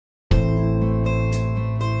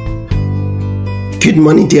Good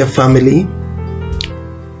morning, dear family.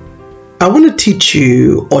 I want to teach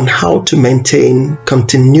you on how to maintain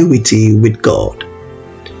continuity with God.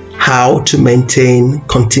 How to maintain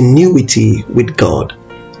continuity with God.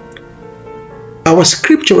 Our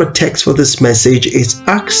scriptural text for this message is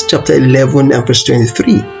Acts chapter 11 and verse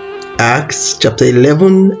 23. Acts chapter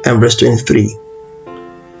 11 and verse 23.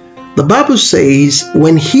 The Bible says,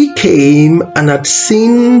 when he came and had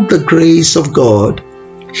seen the grace of God,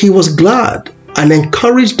 he was glad and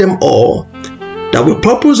encouraged them all that with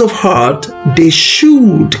purpose of heart they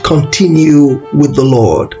should continue with the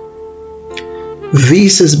Lord.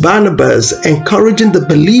 This is Barnabas encouraging the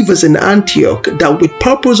believers in Antioch that with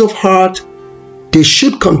purpose of heart they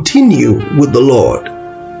should continue with the Lord.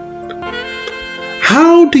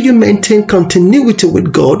 How do you maintain continuity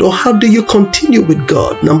with God, or how do you continue with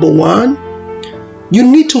God? Number one, you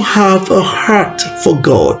need to have a heart for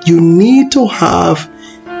God. You need to have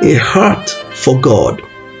a heart for God.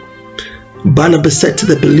 Barnabas said to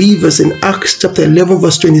the believers in Acts chapter 11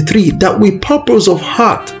 verse 23 that with purpose of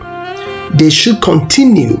heart they should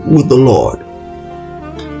continue with the Lord.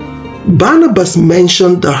 Barnabas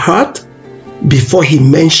mentioned the heart before he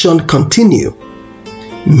mentioned continue,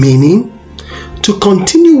 meaning to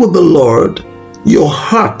continue with the Lord, your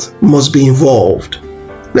heart must be involved.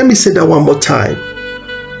 Let me say that one more time.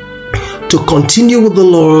 To continue with the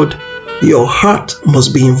Lord, your heart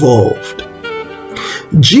must be involved.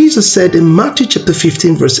 Jesus said in Matthew chapter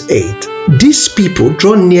 15 verse 8, these people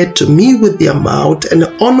draw near to me with their mouth and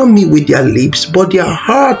honor me with their lips, but their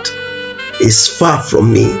heart is far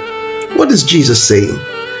from me. What is Jesus saying?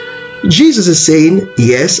 Jesus is saying,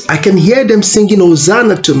 yes, I can hear them singing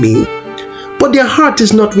Hosanna to me, but their heart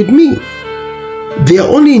is not with me. They are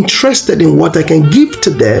only interested in what I can give to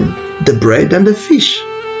them, the bread and the fish.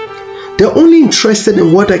 They're only interested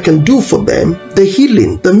in what I can do for them, the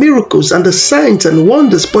healing, the miracles, and the signs and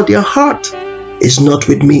wonders, but their heart is not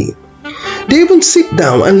with me. They even sit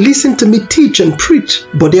down and listen to me teach and preach,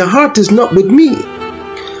 but their heart is not with me.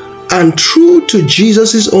 And true to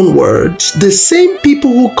Jesus' own words, the same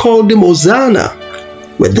people who called him Hosanna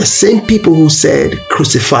were the same people who said,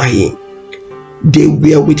 crucify him. They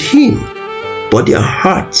were with him, but their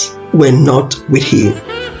hearts were not with him.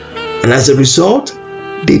 And as a result,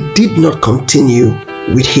 they did not continue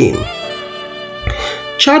with him.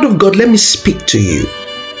 Child of God, let me speak to you.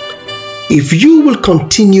 If you will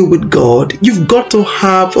continue with God, you've got to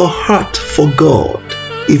have a heart for God.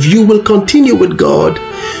 If you will continue with God,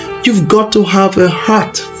 you've got to have a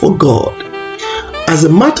heart for God. As a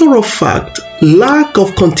matter of fact, lack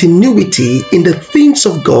of continuity in the things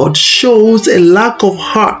of God shows a lack of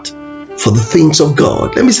heart for the things of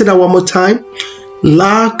God. Let me say that one more time.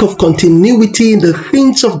 Lack of continuity in the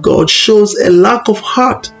things of God shows a lack of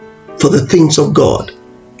heart for the things of God.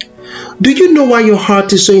 Do you know why your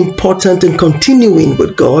heart is so important in continuing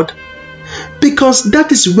with God? Because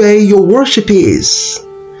that is where your worship is.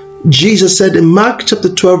 Jesus said in Mark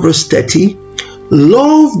chapter 12 verse 30,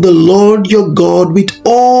 love the Lord your God with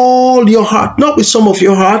all your heart, not with some of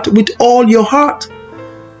your heart, with all your heart.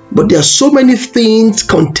 But there are so many things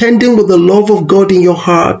contending with the love of God in your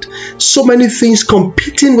heart, so many things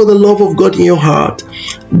competing with the love of God in your heart.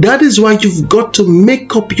 That is why you've got to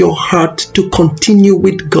make up your heart to continue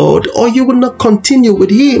with God, or you will not continue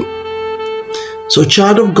with him. So,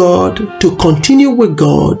 child of God, to continue with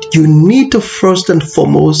God, you need to first and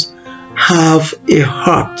foremost have a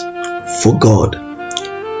heart for God.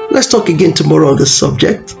 Let's talk again tomorrow on this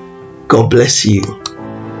subject. God bless you.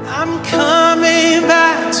 I'm coming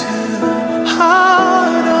back to the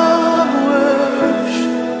heart of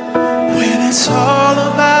worship, when it's all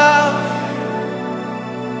about,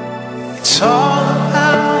 it's all